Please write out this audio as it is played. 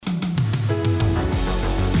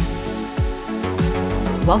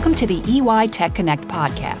Welcome to the EY Tech Connect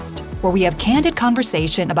podcast, where we have candid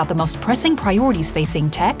conversation about the most pressing priorities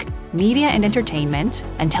facing tech, media and entertainment,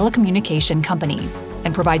 and telecommunication companies,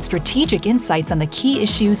 and provide strategic insights on the key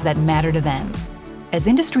issues that matter to them. As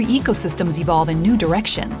industry ecosystems evolve in new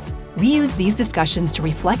directions, we use these discussions to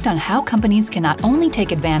reflect on how companies can not only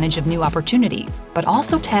take advantage of new opportunities, but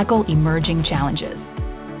also tackle emerging challenges.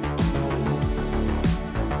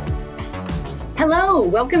 Hello,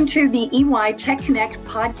 welcome to the EY Tech Connect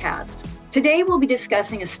podcast. Today we'll be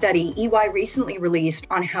discussing a study EY recently released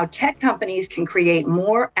on how tech companies can create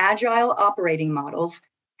more agile operating models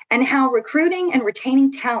and how recruiting and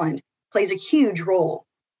retaining talent plays a huge role.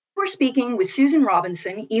 We're speaking with Susan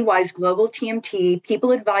Robinson, EY's Global TMT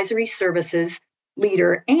People Advisory Services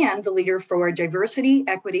leader and the leader for diversity,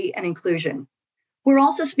 equity, and inclusion. We're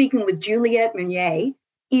also speaking with Juliette Meunier,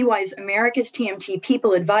 EY's America's TMT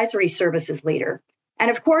People Advisory Services leader. And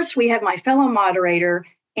of course, we have my fellow moderator,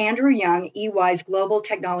 Andrew Young, EY's Global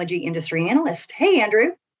Technology Industry Analyst. Hey,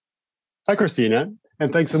 Andrew. Hi, Christina.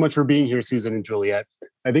 And thanks so much for being here, Susan and Juliette.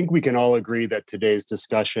 I think we can all agree that today's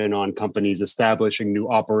discussion on companies establishing new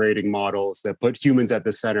operating models that put humans at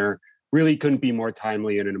the center really couldn't be more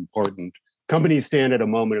timely and important. Companies stand at a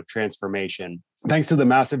moment of transformation. Thanks to the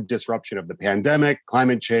massive disruption of the pandemic,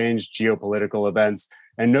 climate change, geopolitical events,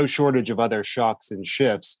 and no shortage of other shocks and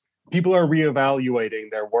shifts, people are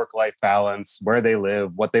reevaluating their work-life balance, where they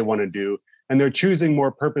live, what they want to do, and they're choosing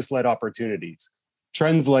more purpose-led opportunities.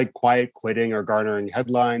 Trends like quiet quitting are garnering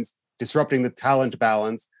headlines, disrupting the talent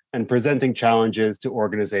balance, and presenting challenges to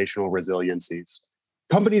organizational resiliencies.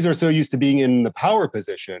 Companies are so used to being in the power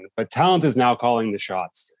position, but talent is now calling the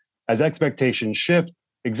shots. As expectations shift,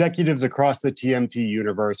 executives across the TMT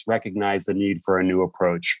universe recognize the need for a new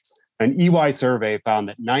approach. An EY survey found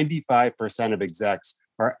that 95% of execs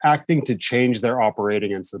are acting to change their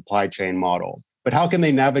operating and supply chain model. But how can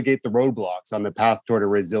they navigate the roadblocks on the path toward a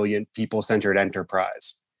resilient, people-centered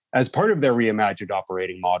enterprise? As part of their reimagined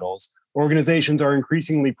operating models, organizations are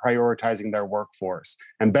increasingly prioritizing their workforce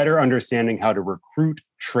and better understanding how to recruit,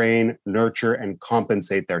 train, nurture, and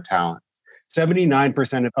compensate their talent.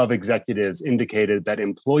 79% of executives indicated that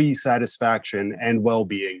employee satisfaction and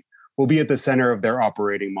well-being will be at the center of their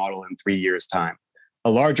operating model in 3 years' time. A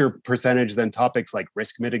larger percentage than topics like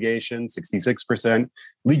risk mitigation, 66%,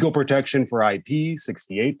 legal protection for IP,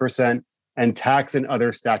 68%, and tax and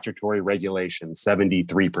other statutory regulations,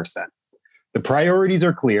 73%. The priorities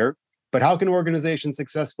are clear, but how can organizations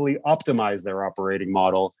successfully optimize their operating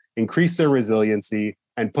model, increase their resiliency,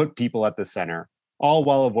 and put people at the center, all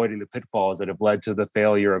while avoiding the pitfalls that have led to the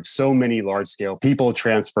failure of so many large-scale people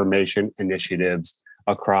transformation initiatives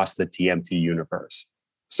across the TMT universe?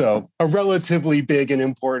 So a relatively big and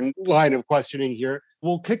important line of questioning here.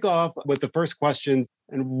 We'll kick off with the first question,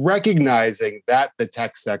 and recognizing that the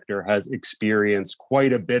tech sector has experienced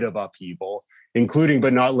quite a bit of upheaval, including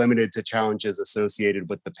but not limited to challenges associated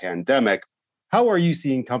with the pandemic. How are you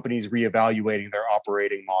seeing companies reevaluating their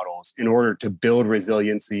operating models in order to build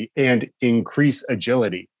resiliency and increase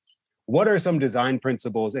agility? What are some design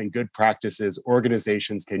principles and good practices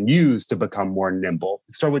organizations can use to become more nimble?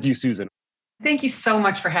 Let's start with you, Susan. Thank you so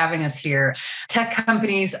much for having us here. Tech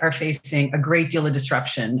companies are facing a great deal of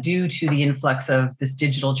disruption due to the influx of this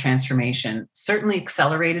digital transformation, certainly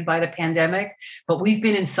accelerated by the pandemic, but we've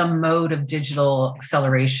been in some mode of digital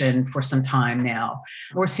acceleration for some time now.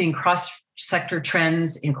 We're seeing cross-sector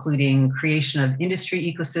trends, including creation of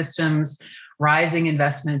industry ecosystems, rising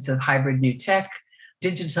investments of hybrid new tech,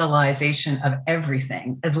 digitalization of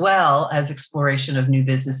everything, as well as exploration of new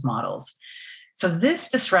business models. So this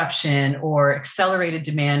disruption or accelerated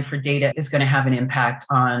demand for data is going to have an impact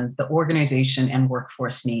on the organization and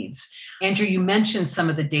workforce needs. Andrew, you mentioned some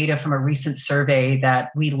of the data from a recent survey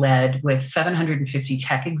that we led with 750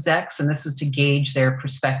 tech execs, and this was to gauge their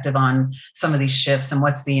perspective on some of these shifts and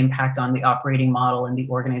what's the impact on the operating model and the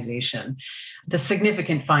organization. The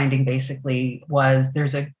significant finding basically was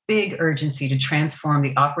there's a big urgency to transform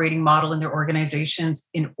the operating model in their organizations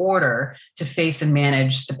in order to face and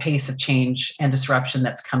manage the pace of change and disruption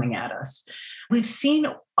that's coming at us. We've seen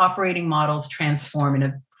operating models transform in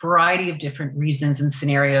a variety of different reasons and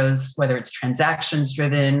scenarios, whether it's transactions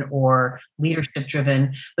driven or leadership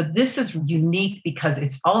driven. But this is unique because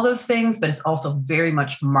it's all those things, but it's also very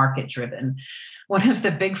much market driven. One of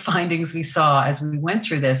the big findings we saw as we went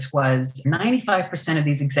through this was 95% of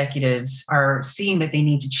these executives are seeing that they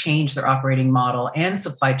need to change their operating model and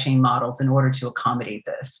supply chain models in order to accommodate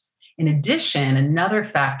this. In addition, another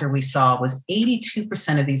factor we saw was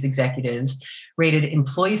 82% of these executives rated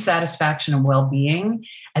employee satisfaction and well-being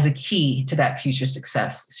as a key to that future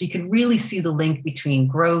success. So you can really see the link between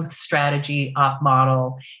growth, strategy, op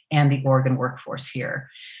model, and the org and workforce here.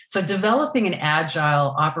 So developing an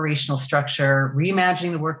agile operational structure,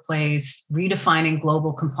 reimagining the workplace, redefining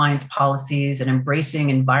global compliance policies, and embracing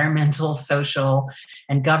environmental, social,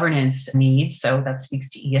 and governance needs, so that speaks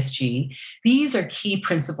to ESG, these are key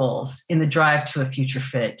principles in the drive to a future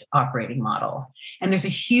fit operating model. And there's a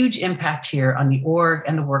huge impact here on the org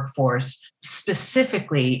and the workforce,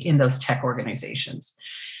 specifically in those tech organizations.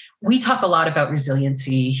 We talk a lot about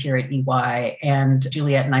resiliency here at EY, and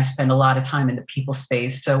Juliet and I spend a lot of time in the people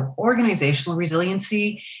space. So organizational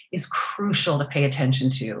resiliency is crucial to pay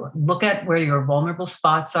attention to. Look at where your vulnerable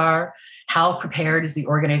spots are. How prepared is the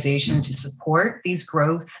organization to support these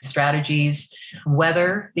growth strategies,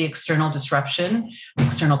 weather the external disruption,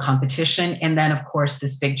 external competition, and then, of course,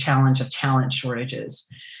 this big challenge of talent shortages.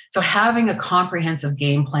 So having a comprehensive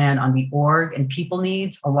game plan on the org and people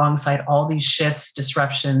needs alongside all these shifts,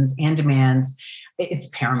 disruptions, and demands, it's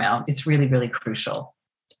paramount. It's really, really crucial.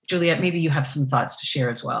 Juliet, maybe you have some thoughts to share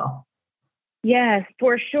as well. Yes,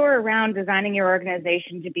 for sure, around designing your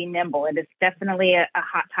organization to be nimble. It is definitely a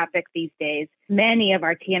hot topic these days. Many of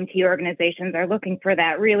our TMT organizations are looking for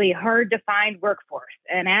that really hard to find workforce,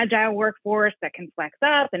 an agile workforce that can flex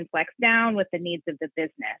up and flex down with the needs of the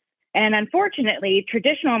business. And unfortunately,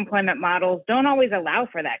 traditional employment models don't always allow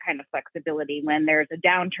for that kind of flexibility when there's a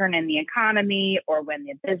downturn in the economy or when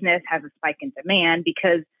the business has a spike in demand,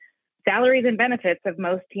 because salaries and benefits of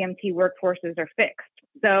most TMT workforces are fixed.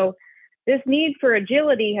 So this need for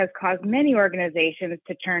agility has caused many organizations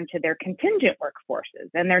to turn to their contingent workforces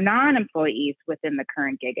and their non-employees within the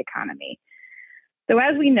current gig economy. So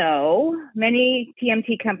as we know, many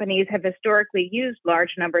TMT companies have historically used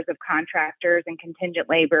large numbers of contractors and contingent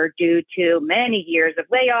labor due to many years of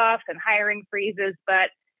layoffs and hiring freezes,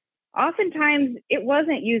 but oftentimes it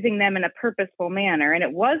wasn't using them in a purposeful manner, and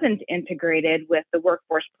it wasn't integrated with the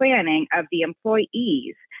workforce planning of the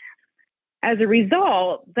employees. As a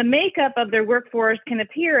result, the makeup of their workforce can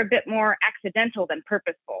appear a bit more accidental than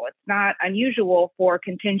purposeful. It's not unusual for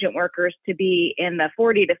contingent workers to be in the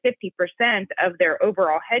 40 to 50% of their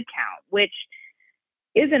overall headcount, which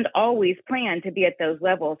isn't always planned to be at those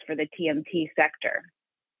levels for the TMT sector.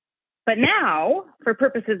 But now, for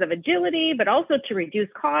purposes of agility, but also to reduce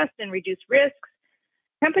costs and reduce risks,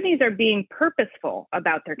 companies are being purposeful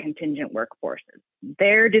about their contingent workforces.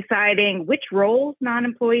 They're deciding which roles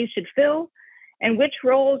non-employees should fill and which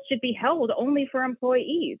roles should be held only for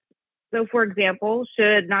employees. So, for example,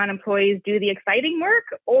 should non-employees do the exciting work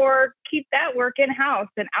or keep that work in-house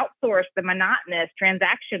and outsource the monotonous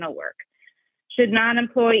transactional work? Should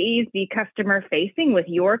non-employees be customer-facing with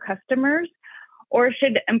your customers, or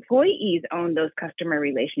should employees own those customer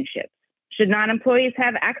relationships? Should non-employees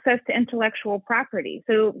have access to intellectual property?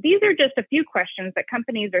 So these are just a few questions that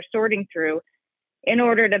companies are sorting through in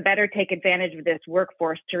order to better take advantage of this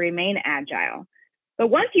workforce to remain agile. But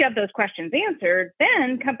once you have those questions answered,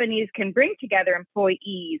 then companies can bring together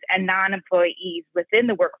employees and non-employees within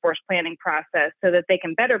the workforce planning process so that they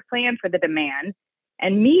can better plan for the demand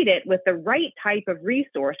and meet it with the right type of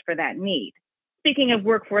resource for that need. Speaking of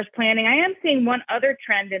workforce planning, I am seeing one other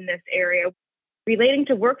trend in this area relating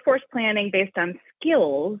to workforce planning based on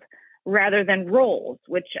skills rather than roles,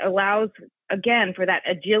 which allows, again, for that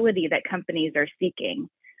agility that companies are seeking.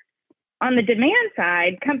 On the demand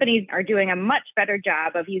side, companies are doing a much better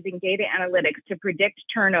job of using data analytics to predict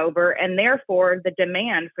turnover and therefore the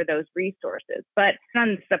demand for those resources. But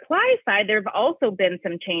on the supply side, there have also been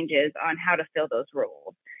some changes on how to fill those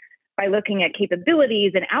roles by looking at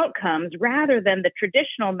capabilities and outcomes rather than the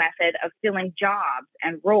traditional method of filling jobs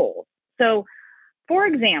and roles. So, for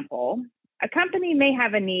example, a company may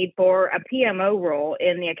have a need for a PMO role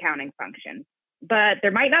in the accounting function, but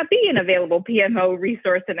there might not be an available PMO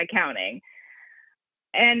resource in accounting.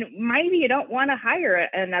 And maybe you don't want to hire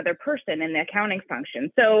another person in the accounting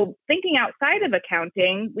function. So thinking outside of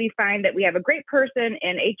accounting, we find that we have a great person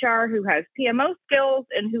in HR who has PMO skills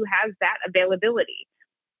and who has that availability.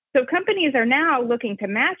 So companies are now looking to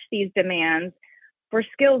match these demands for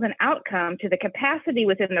skills and outcome to the capacity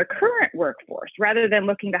within their current workforce, rather than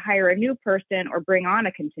looking to hire a new person or bring on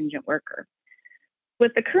a contingent worker.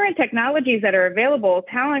 With the current technologies that are available,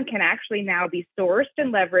 talent can actually now be sourced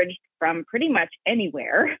and leveraged from pretty much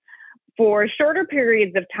anywhere for shorter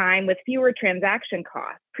periods of time with fewer transaction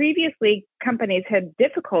costs. Previously, companies had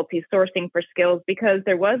difficulty sourcing for skills because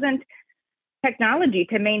there wasn't technology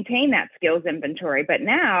to maintain that skills inventory. But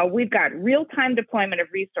now we've got real-time deployment of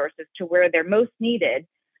resources to where they're most needed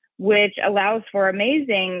which allows for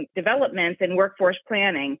amazing developments in workforce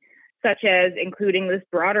planning, such as including this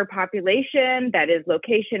broader population that is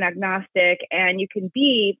location agnostic, and you can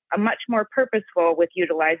be a much more purposeful with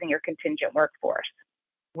utilizing your contingent workforce.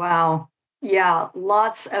 Wow. Yeah,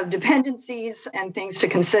 lots of dependencies and things to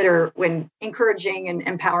consider when encouraging and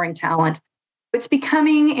empowering talent. It's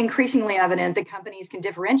becoming increasingly evident that companies can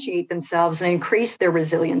differentiate themselves and increase their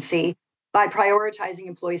resiliency by prioritizing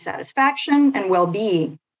employee satisfaction and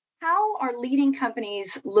well-being. How are leading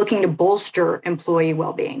companies looking to bolster employee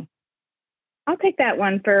well-being? I'll take that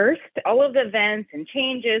one first. All of the events and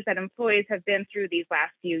changes that employees have been through these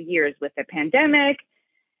last few years with the pandemic,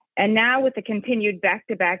 and now with the continued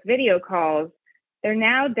back-to-back video calls, they're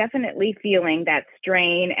now definitely feeling that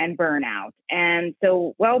strain and burnout. And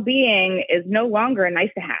so well-being is no longer a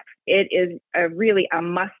nice to have. It is really a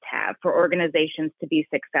must-have for organizations to be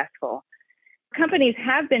successful. Companies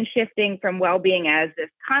have been shifting from well-being as this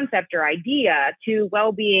concept or idea to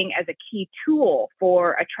well-being as a key tool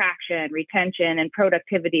for attraction, retention, and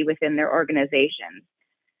productivity within their organizations.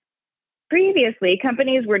 Previously,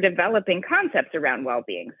 companies were developing concepts around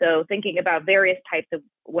well-being. So thinking about various types of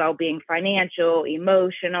well-being, financial,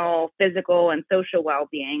 emotional, physical, and social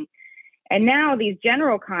well-being. And now these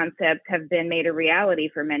general concepts have been made a reality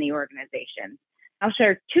for many organizations. I'll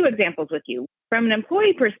share two examples with you. From an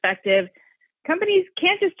employee perspective, companies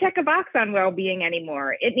can't just check a box on well-being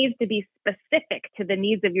anymore. It needs to be specific to the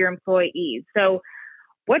needs of your employees. So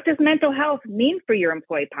what does mental health mean for your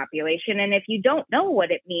employee population? And if you don't know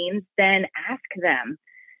what it means, then ask them.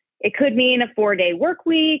 It could mean a 4-day work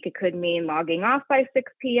week. It could mean logging off by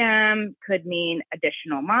 6 p.m. Could mean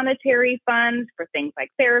additional monetary funds for things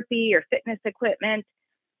like therapy or fitness equipment.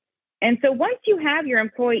 And so once you have your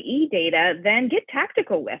employee data, then get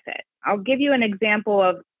tactical with it. I'll give you an example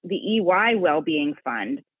of the EY Wellbeing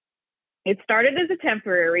Fund. It started as a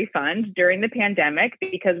temporary fund during the pandemic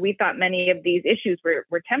because we thought many of these issues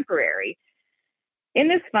were temporary. In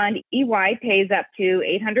this fund, EY pays up to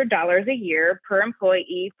 $800 a year per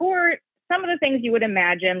employee for some of the things you would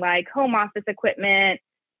imagine, like home office equipment,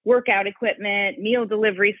 workout equipment, meal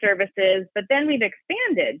delivery services. But then we've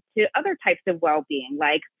expanded to other types of well-being,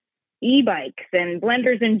 like e-bikes and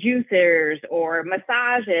blenders and juicers, or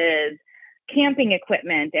massages, camping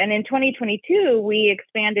equipment. And in 2022, we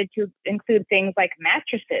expanded to include things like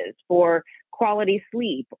mattresses for quality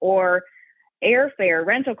sleep, or airfare,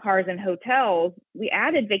 rental cars, and hotels. We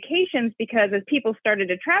added vacations because as people started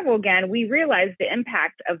to travel again, we realized the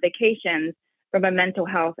impact of vacations from a mental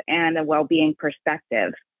health and a well-being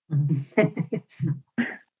perspective.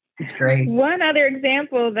 It's great. One other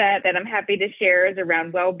example that I'm happy to share is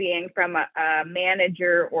around well-being from a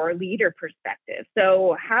manager or leader perspective.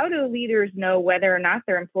 So how do leaders know whether or not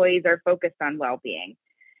their employees are focused on well-being?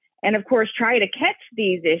 And of course, try to catch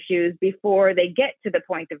these issues before they get to the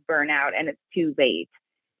point of burnout and it's too late.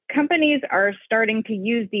 Companies are starting to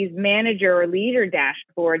use these manager or leader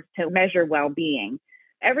dashboards to measure well-being.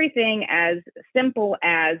 Everything as simple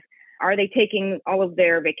as, are they taking all of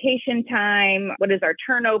their vacation time? What does our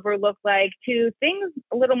turnover look like? To things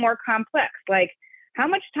a little more complex, like how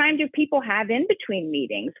much time do people have in between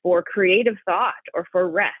meetings for creative thought or for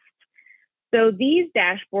rest? So these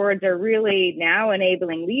dashboards are really now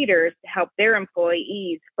enabling leaders to help their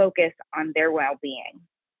employees focus on their well-being.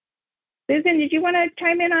 Susan, did you want to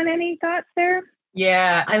chime in on any thoughts there?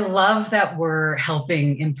 Yeah, I love that we're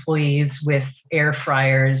helping employees with air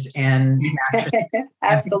fryers and mattresses.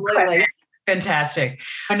 Absolutely. Fantastic.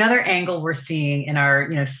 Another angle we're seeing in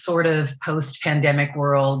our, sort of post-pandemic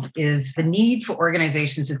world is the need for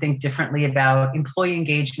organizations to think differently about employee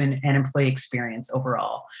engagement and employee experience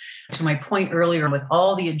overall. To my point earlier, with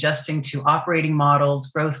all the adjusting to operating models,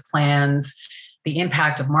 growth plans, the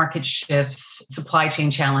impact of market shifts, supply chain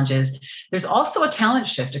challenges, there's also a talent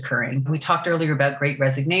shift occurring. We talked earlier about great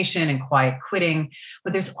resignation and quiet quitting,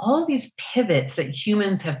 but there's all these pivots that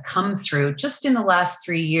humans have come through just in the last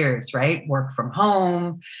 3 years, right? Work from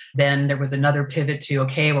home. Then there was another pivot to,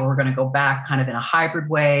 okay, well, we're going to go back kind of in a hybrid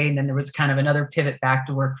way. And then there was kind of another pivot back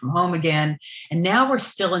to work from home again. And now we're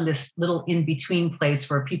still in this little in-between place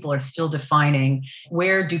where people are still defining,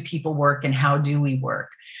 where do people work and how do we work?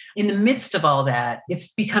 In the midst of all that, it's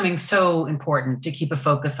becoming so important to keep a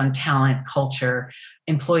focus on talent, culture,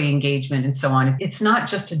 employee engagement, and so on. It's not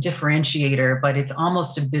just a differentiator, but it's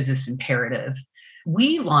almost a business imperative.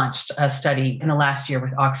 We launched a study in the last year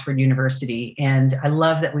with Oxford University, and I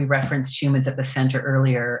love that we referenced Humans at the Center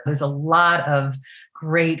earlier. There's a lot of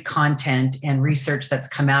great content and research that's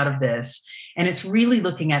come out of this. And it's really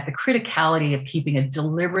looking at the criticality of keeping a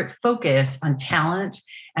deliberate focus on talent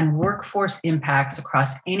and workforce impacts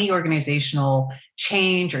across any organizational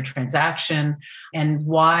change or transaction, and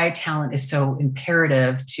why talent is so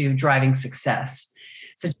imperative to driving success.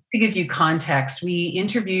 So to give you context, we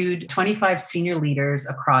interviewed 25 senior leaders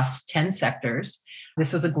across 10 sectors.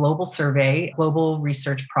 This was a global survey, global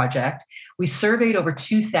research project. We surveyed over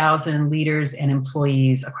 2,000 leaders and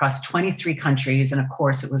employees across 23 countries. And of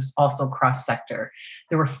course, it was also cross-sector.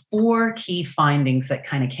 There were 4 key findings that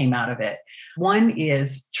kind of came out of it. One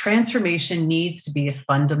is transformation needs to be a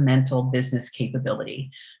fundamental business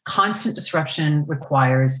capability. Constant disruption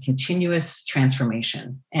requires continuous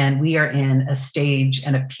transformation. And we are in a stage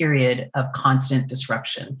and a period of constant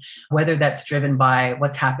disruption, whether that's driven by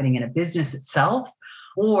what's happening in a business itself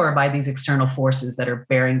or by these external forces that are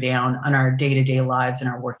bearing down on our day-to-day lives and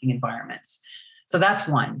our working environments. So that's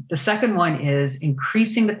one. The second one is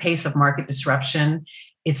increasing the pace of market disruption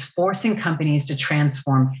is forcing companies to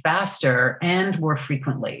transform faster and more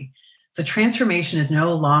frequently. So transformation is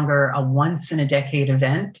no longer a once in a decade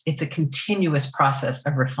event. It's a continuous process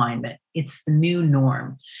of refinement. It's the new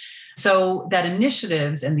norm. So that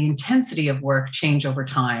initiatives and the intensity of work change over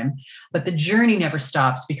time, but the journey never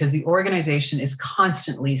stops because the organization is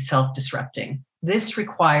constantly self-disrupting. This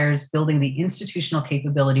requires building the institutional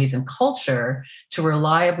capabilities and culture to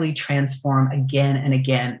reliably transform again and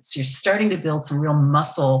again. So you're starting to build some real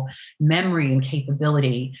muscle memory and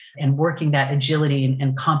capability and working that agility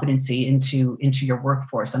and competency into your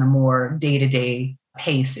workforce on a more day-to-day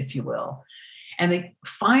pace, if you will. And the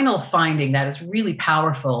final finding that is really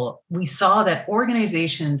powerful, we saw that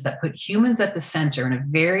organizations that put humans at the center in a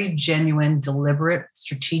very genuine, deliberate,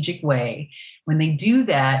 strategic way, when they do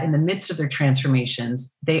that in the midst of their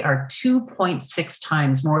transformations, they are 2.6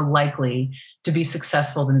 times more likely to be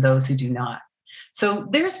successful than those who do not. So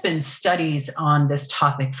there's been studies on this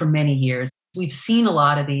topic for many years. We've seen a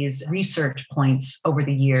lot of these research points over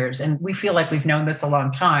the years, and we feel like we've known this a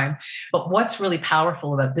long time. But what's really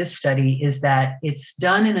powerful about this study is that it's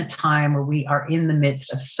done in a time where we are in the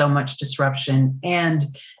midst of so much disruption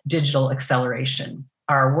and digital acceleration.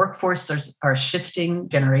 Our workforces are shifting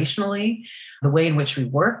generationally. The way in which we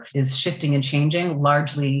work is shifting and changing,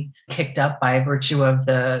 largely kicked up by virtue of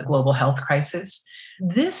the global health crisis.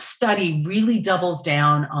 This study really doubles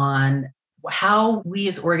down on how we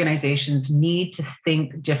as organizations need to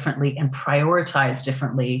think differently and prioritize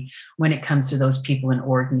differently when it comes to those people and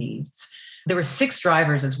org needs. There were 6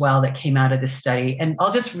 drivers as well that came out of this study. And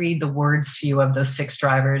I'll just read the words to you of those 6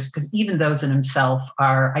 drivers, because even those in themselves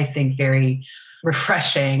are, I think, very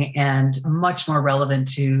refreshing and much more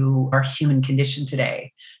relevant to our human condition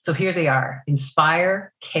today. So here they are: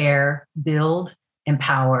 inspire, care, build,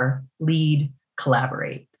 empower, lead,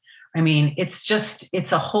 collaborate. I mean,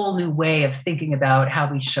 it's a whole new way of thinking about how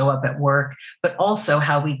we show up at work, but also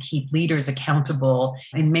how we keep leaders accountable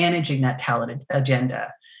in managing that talent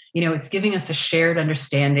agenda. You know, it's giving us a shared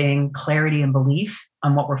understanding, clarity, and belief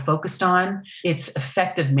on what we're focused on. It's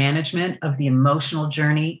effective management of the emotional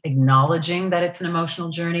journey, acknowledging that it's an emotional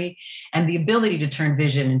journey, and the ability to turn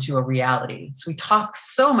vision into a reality. So we talk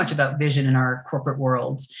so much about vision in our corporate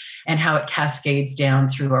worlds and how it cascades down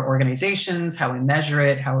through our organizations, how we measure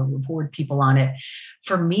it, how we reward people on it.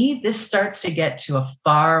 For me, this starts to get to a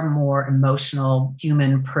far more emotional,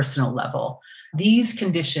 human, personal level. These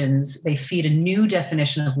conditions, they feed a new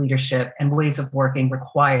definition of leadership and ways of working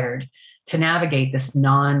required to navigate this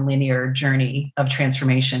non-linear journey of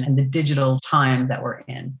transformation and the digital time that we're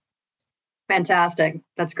in. Fantastic.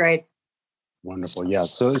 That's great. Wonderful. Yeah.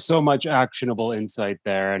 So much actionable insight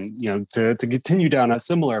there. And, to continue down a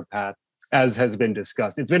similar path, as has been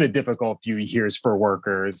discussed, it's been a difficult few years for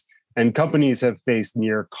workers, and companies have faced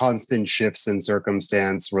near constant shifts in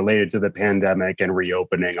circumstance related to the pandemic and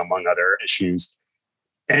reopening, among other issues.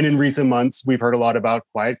 And in recent months, we've heard a lot about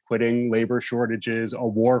quiet quitting, labor shortages, a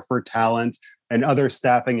war for talent, and other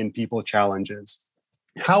staffing and people challenges.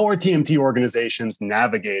 How are TMT organizations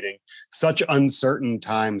navigating such uncertain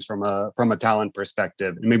times from a talent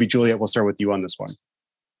perspective? And maybe, Juliet, we'll start with you on this one.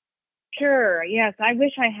 Sure. Yes. I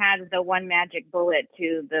wish I had the one magic bullet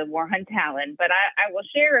to the war on talent, but I will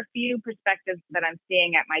share a few perspectives that I'm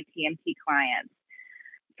seeing at my TMT clients.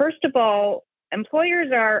 First of all,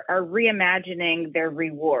 employers are reimagining their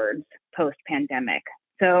rewards post-pandemic.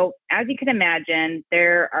 So as you can imagine,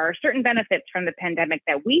 there are certain benefits from the pandemic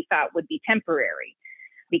that we thought would be temporary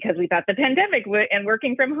because we thought the pandemic and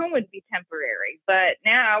working from home would be temporary. But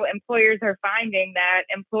now employers are finding that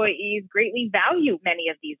employees greatly value many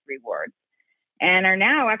of these rewards and are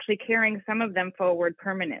now actually carrying some of them forward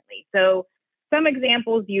permanently. So Some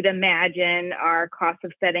examples you'd imagine are costs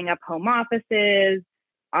of setting up home offices,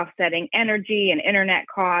 offsetting energy and internet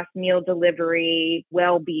costs, meal delivery,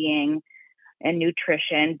 well-being, and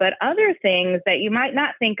nutrition. But other things that you might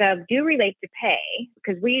not think of do relate to pay,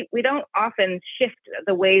 because we don't often shift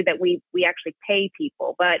the way that we actually pay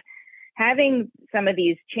people. But having some of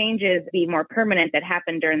these changes be more permanent that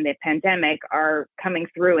happened during the pandemic are coming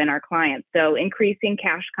through in our clients. So increasing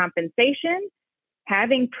cash compensation,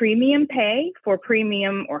 having premium pay for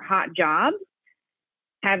premium or hot jobs,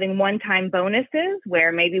 having one-time bonuses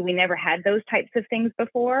where maybe we never had those types of things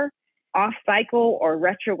before, off-cycle or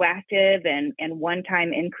retroactive and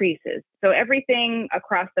one-time increases. So everything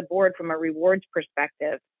across the board from a rewards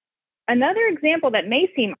perspective. Another example that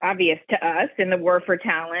may seem obvious to us in the war for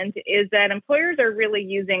talent is that employers are really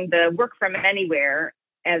using the work from anywhere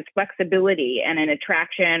as flexibility and an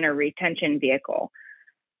attraction or retention vehicle.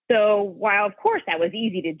 So while, of course, that was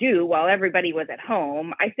easy to do while everybody was at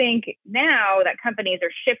home, I think now that companies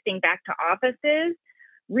are shifting back to offices,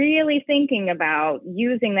 really thinking about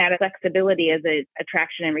using that flexibility as an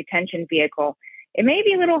attraction and retention vehicle, it may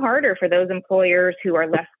be a little harder for those employers who are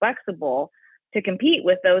less flexible to compete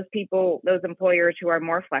with those employers who are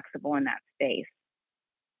more flexible in that space.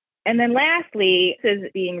 And then lastly, this is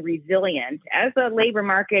being resilient. As the labor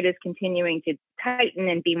market is continuing to tighten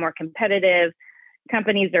and be more competitive,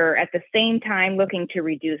 companies are at the same time looking to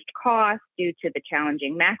reduce costs due to the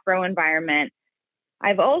challenging macro environment.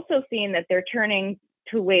 I've also seen that they're turning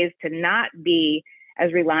to ways to not be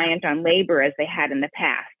as reliant on labor as they had in the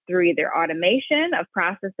past through either automation of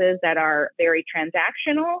processes that are very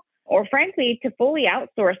transactional or frankly to fully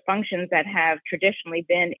outsource functions that have traditionally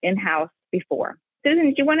been in-house before. Susan,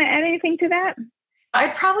 did you want to add anything to that?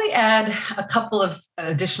 I'd probably add a couple of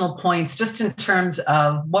additional points just in terms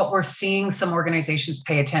of what we're seeing some organizations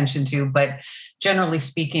pay attention to, but generally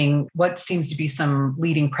speaking, what seems to be some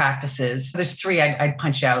leading practices. There's three I'd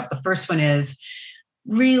punch out. The first one is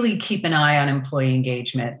really keep an eye on employee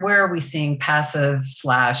engagement. Where are we seeing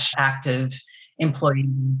passive/active employee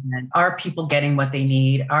engagement? Are people getting what they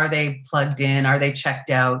need? Are they plugged in? Are they checked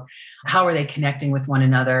out? How are they connecting with one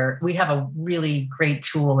another? We have a really great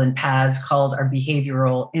tool in PAS called our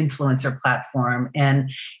Behavioral Influencer Platform. And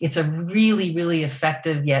it's a really, really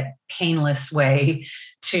effective yet painless way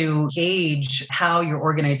to gauge how your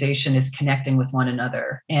organization is connecting with one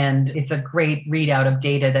another. And it's a great readout of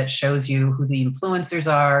data that shows you who the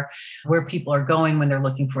influencers are, where people are going when they're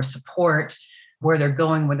looking for support, where they're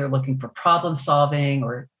going when they're looking for problem solving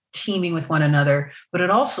or teaming with one another, but it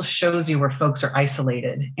also shows you where folks are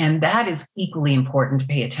isolated. And that is equally important to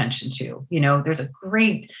pay attention to. You know, there's a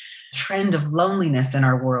great trend of loneliness in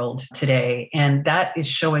our world today, and that is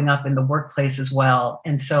showing up in the workplace as well.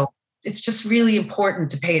 And so it's just really important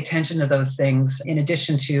to pay attention to those things in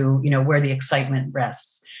addition to, you know, where the excitement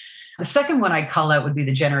rests. The second one I'd call out would be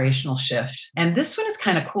the generational shift. And this one is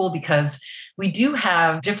kind of cool because we do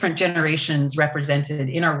have different generations represented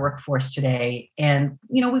in our workforce today. And,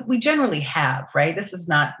 you know, we generally have, right? This is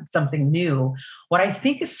not something new. What I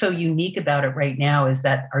think is so unique about it right now is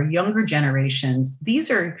that our younger generations, these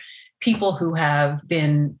are people who have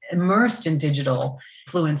been immersed in digital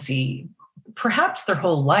fluency perhaps their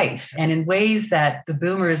whole life, and in ways that the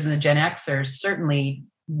boomers and the Gen Xers certainly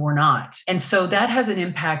were not. And so that has an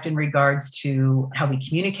impact in regards to how we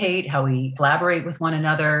communicate, how we collaborate with one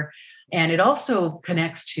another. And it also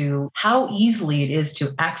connects to how easily it is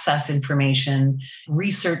to access information,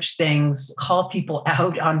 research things, call people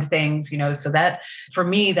out on things, you know, so that for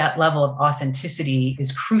me, that level of authenticity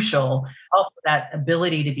is crucial. Also, that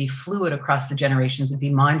ability to be fluid across the generations and be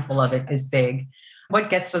mindful of it is big. What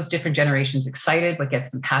gets those different generations excited? What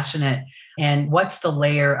gets them passionate? And what's the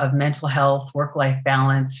layer of mental health, work-life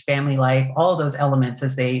balance, family life, all of those elements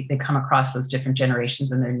as they come across those different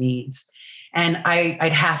generations and their needs. And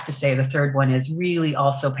I'd have to say the third one is really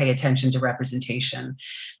also pay attention to representation.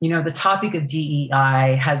 You know, the topic of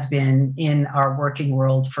DEI has been in our working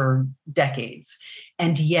world for decades,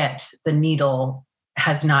 and yet the needle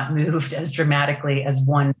has not moved as dramatically as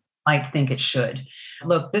one might think it should.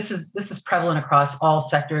 Look, this is prevalent across all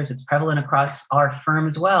sectors. It's prevalent across our firm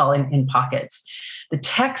as well in pockets. The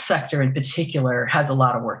tech sector in particular has a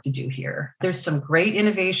lot of work to do here. There's some great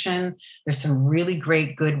innovation. There's some really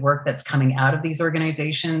great, good work that's coming out of these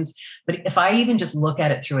organizations. But if I even just look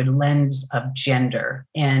at it through a lens of gender,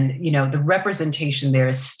 and you know, the representation there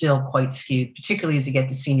is still quite skewed, particularly as you get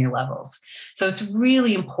to senior levels. So it's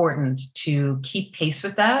really important to keep pace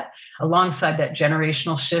with that. Alongside that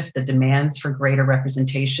generational shift, the demands for greater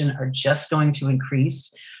representation are just going to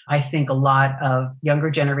increase. I think a lot of younger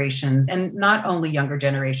generations, and not only younger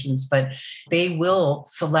generations, but they will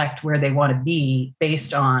select where they want to be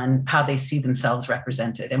based on how they see themselves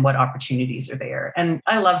represented and what opportunities are there. And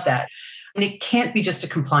I love that. And it can't be just a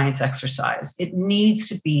compliance exercise. It needs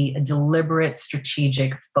to be a deliberate,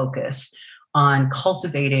 strategic focus on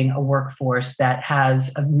cultivating a workforce that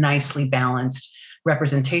has a nicely balanced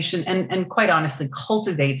representation and quite honestly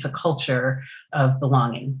cultivates a culture of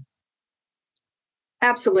belonging.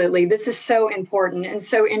 Absolutely. This is so important and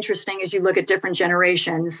so interesting as you look at different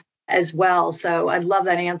generations as well. So I love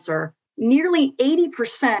that answer. Nearly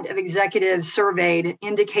 80% of executives surveyed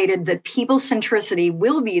indicated that people centricity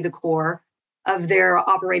will be the core of their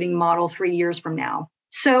operating model 3 years from now.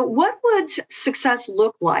 So what would success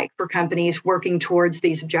look like for companies working towards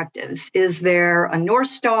these objectives? Is there a North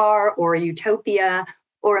Star or a utopia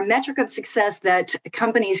or a metric of success that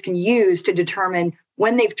companies can use to determine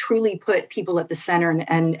when they've truly put people at the center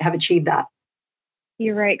and have achieved that?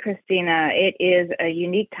 You're right, Christina. It is a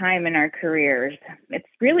unique time in our careers. It's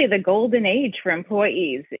really the golden age for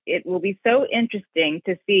employees. It will be so interesting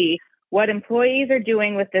to see what employees are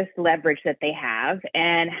doing with this leverage that they have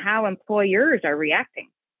and how employers are reacting.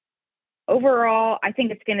 Overall, I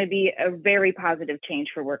think it's going to be a very positive change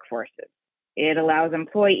for workforces. It allows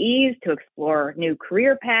employees to explore new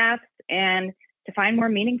career paths and to find more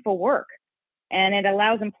meaningful work. And it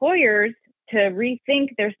allows employers to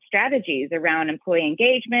rethink their strategies around employee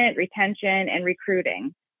engagement, retention, and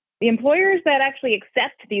recruiting. The employers that actually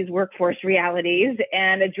accept these workforce realities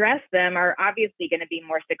and address them are obviously going to be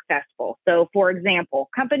more successful. So, for example,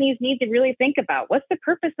 companies need to really think about what's the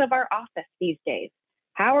purpose of our office these days?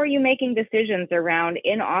 How are you making decisions around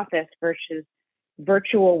in-office versus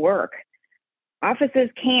virtual work? Offices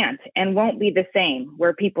can't and won't be the same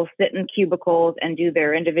where people sit in cubicles and do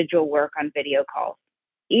their individual work on video calls.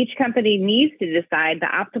 Each company needs to decide the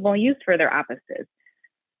optimal use for their offices.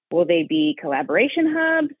 Will they be collaboration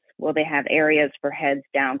hubs? Will they have areas for heads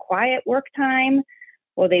down quiet work time?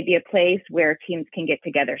 Will they be a place where teams can get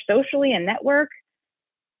together socially and network?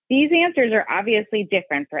 These answers are obviously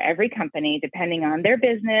different for every company depending on their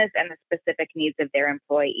business and the specific needs of their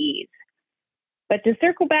employees. But to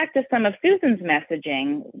circle back to some of Susan's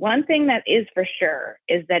messaging, one thing that is for sure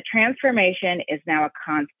is that transformation is now a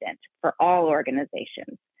constant for all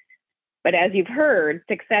organizations. But as you've heard,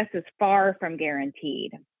 success is far from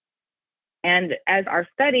guaranteed. And as our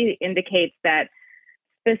study indicates that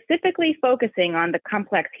specifically focusing on the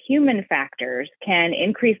complex human factors can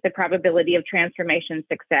increase the probability of transformation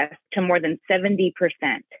success to more than 70%,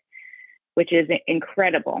 which is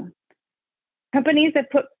incredible. Companies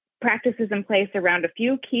that put practices in place around a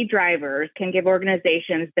few key drivers can give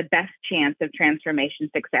organizations the best chance of transformation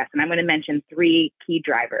success. And I'm going to mention 3 key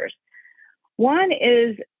drivers. One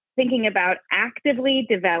is thinking about actively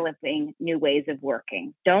developing new ways of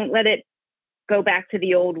working. Don't let it go back to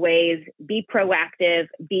the old ways. Be proactive,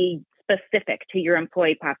 be specific to your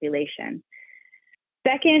employee population.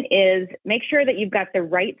 Second is make sure that you've got the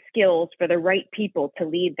right skills for the right people to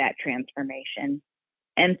lead that transformation.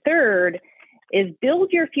 And third is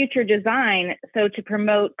build your future design so to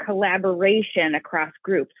promote collaboration across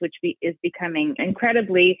groups, which is becoming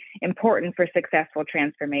incredibly important for successful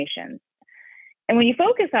transformations. And when you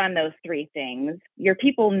focus on those 3 things, your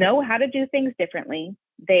people know how to do things differently.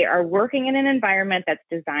 They are working in an environment that's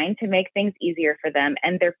designed to make things easier for them,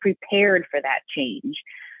 and they're prepared for that change,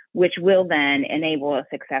 which will then enable a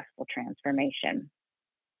successful transformation.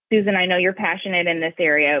 Susan, I know you're passionate in this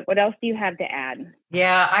area. What else do you have to add?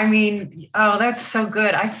 Yeah, I mean, that's so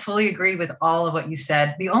good. I fully agree with all of what you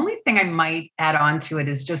said. The only thing I might add on to it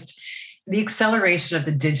is just the acceleration of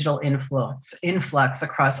the digital influx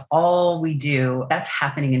across all we do. That's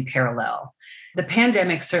happening in parallel. The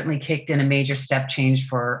pandemic certainly kicked in a major step change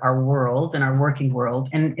for our world and our working world,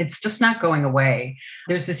 and it's just not going away.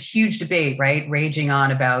 There's this huge debate, right, raging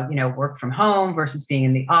on about, work from home versus being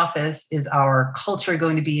in the office. Is our culture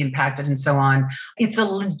going to be impacted and so on? It's a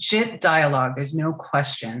legit dialogue. There's no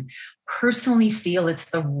question. Personally feel it's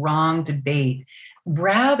the wrong debate.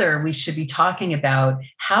 Rather, we should be talking about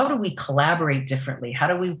how do we collaborate differently? How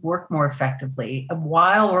do we work more effectively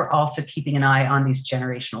while we're also keeping an eye on these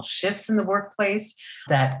generational shifts in the workplace,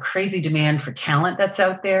 that crazy demand for talent that's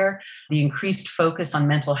out there, the increased focus on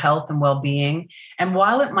mental health and well-being. And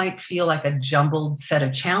while it might feel like a jumbled set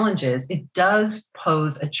of challenges, it does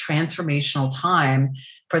pose a transformational time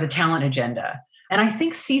for the talent agenda. And I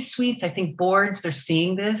think C-suites, I think boards, they're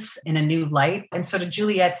seeing this in a new light. And so to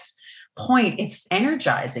Juliette's point, it's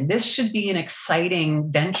energizing. This should be an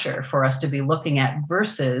exciting venture for us to be looking at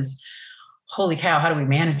versus, holy cow, how do we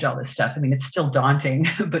manage all this stuff? I mean, it's still daunting,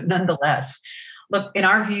 but nonetheless, Look, in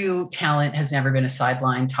our view, talent has never been a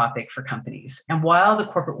sideline topic for companies. And while the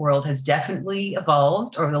corporate world has definitely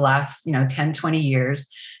evolved over the last 10, 20 years,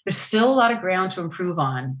 there's still a lot of ground to improve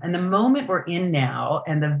on. And the moment we're in now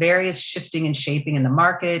and the various shifting and shaping in the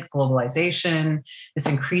market, globalization, this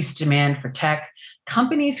increased demand for tech,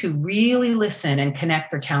 companies who really listen and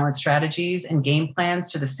connect their talent strategies and game plans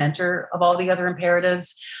to the center of all the other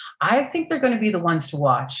imperatives, I think they're going to be the ones to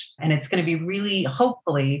watch. And it's going to be really,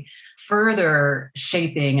 hopefully, further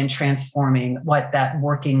shaping and transforming what that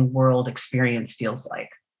working world experience feels like.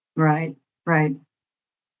 Right.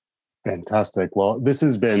 Fantastic. Well, this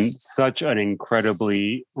has been such an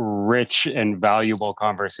incredibly rich and valuable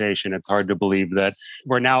conversation. It's hard to believe that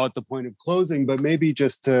we're now at the point of closing, but maybe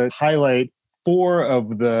just to highlight 4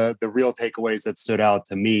 of the real takeaways that stood out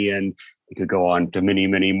to me. And we could go on to many,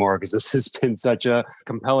 many more because this has been such a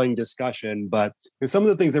compelling discussion. But some of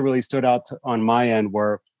the things that really stood out on my end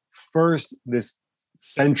were, first, this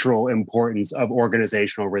central importance of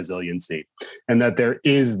organizational resiliency, and that there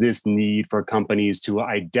is this need for companies to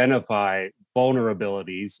identify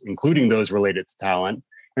vulnerabilities, including those related to talent,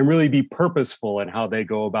 and really be purposeful in how they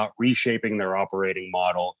go about reshaping their operating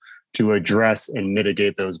model to address and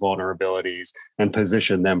mitigate those vulnerabilities and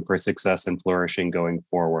position them for success and flourishing going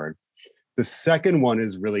forward. The second one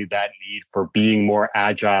is really that need for being more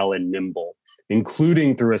agile and nimble,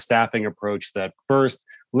 including through a staffing approach that first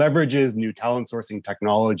leverages new talent sourcing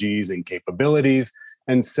technologies and capabilities,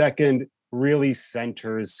 and second, really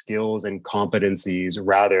centers skills and competencies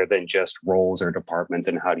rather than just roles or departments,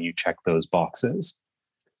 and how do you check those boxes.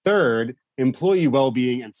 Third, employee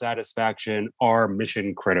well-being and satisfaction are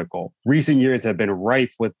mission critical. Recent years have been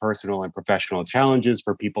rife with personal and professional challenges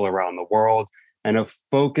for people around the world, and a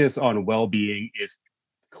focus on well-being is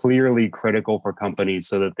clearly critical for companies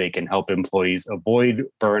so that they can help employees avoid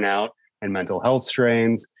burnout and mental health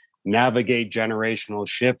strains, navigate generational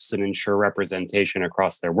shifts and ensure representation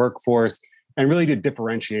across their workforce, and really to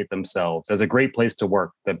differentiate themselves as a great place to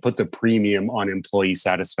work that puts a premium on employee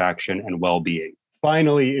satisfaction and well-being.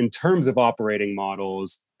 Finally, in terms of operating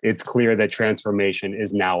models, it's clear that transformation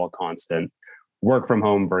is now a constant. Work from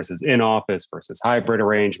home versus in-office versus hybrid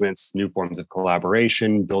arrangements, new forms of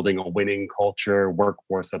collaboration, building a winning culture,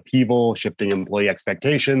 workforce upheaval, shifting employee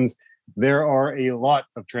expectations. There are a lot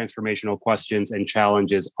of transformational questions and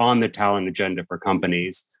challenges on the talent agenda for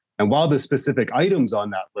companies. And while the specific items on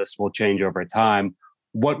that list will change over time,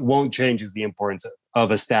 what won't change is the importance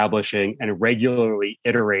of establishing and regularly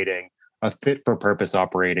iterating a fit-for-purpose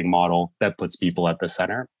operating model that puts people at the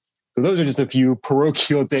center. So those are just a few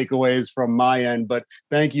parochial takeaways from my end. But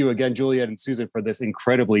thank you again, Juliet and Susan, for this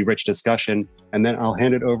incredibly rich discussion. And then I'll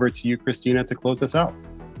hand it over to you, Christina, to close us out.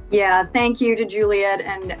 Yeah, thank you to Juliet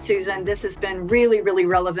and Susan. This has been really, really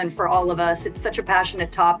relevant for all of us. It's such a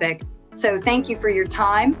passionate topic. So thank you for your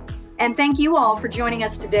time. And thank you all for joining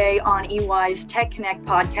us today on EY's Tech Connect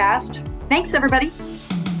podcast. Thanks, everybody.